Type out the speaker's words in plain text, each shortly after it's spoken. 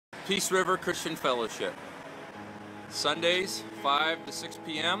Peace River Christian Fellowship. Sundays, 5 to 6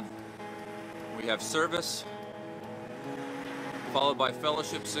 p.m. We have service, followed by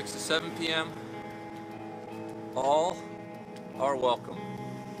fellowship, 6 to 7 p.m. All are welcome.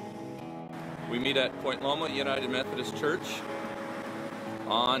 We meet at Point Loma United Methodist Church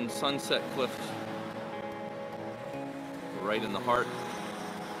on Sunset Cliffs, right in the heart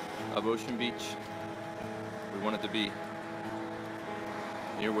of Ocean Beach. We want it to be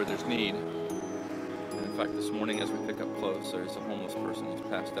near where there's need. And in fact, this morning as we pick up clothes, there's a homeless person who's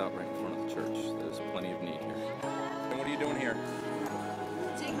passed out right in front of the church. There's plenty of need here. And what are you doing here?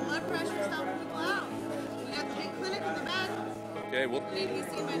 Taking blood pressure, stopping people out. We got the big clinic in the back. Okay, well. Need to be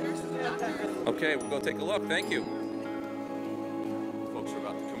seen by nurses and doctors. Okay, we'll go take a look. Thank you. Folks are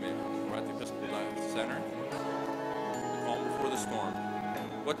about to come in. We're at the Episcopal Center. The calm before the storm.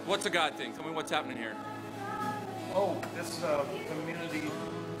 What's a God thing? Tell me what's happening here. Oh, this is a community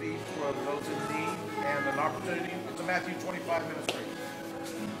feed for those in need and an opportunity. It's a Matthew 25 ministry.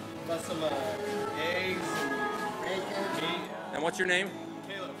 Got some eggs and bacon. And what's your name?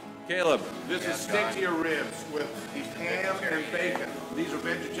 Caleb. Caleb. This is stick to your ribs with ham and bacon. These are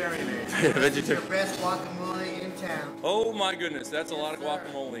vegetarian eggs. Vegetarian. The best guacamole in town. Oh my goodness, that's a lot of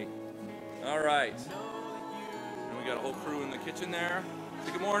guacamole. All right. And we got a whole crew in the kitchen there.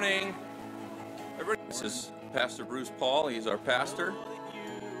 Say good morning. Everybody. This is Pastor Bruce Paul. He's our pastor.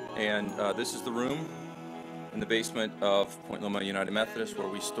 And this is the room in the basement of Point Loma United Methodist where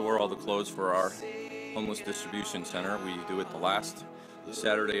we store all the clothes for our homeless distribution center. We do it the last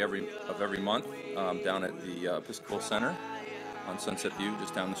Saturday of every month down at the Episcopal Center on Sunset View,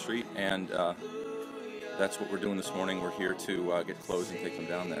 just down the street. And that's what we're doing this morning. We're here to get clothes and take them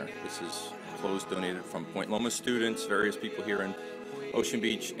down there. This is clothes donated from Point Loma students, various people here in Ocean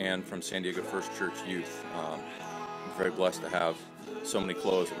Beach, and from San Diego First Church youth. I'm very blessed to have so many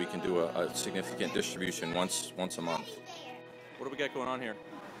clothes that we can do a significant distribution once a month. What do we got going on here?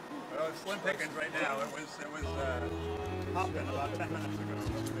 Well, it's slim pickings right now. It was hopping about 10 minutes ago.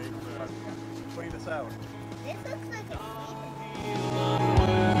 They putting this out. This looks like a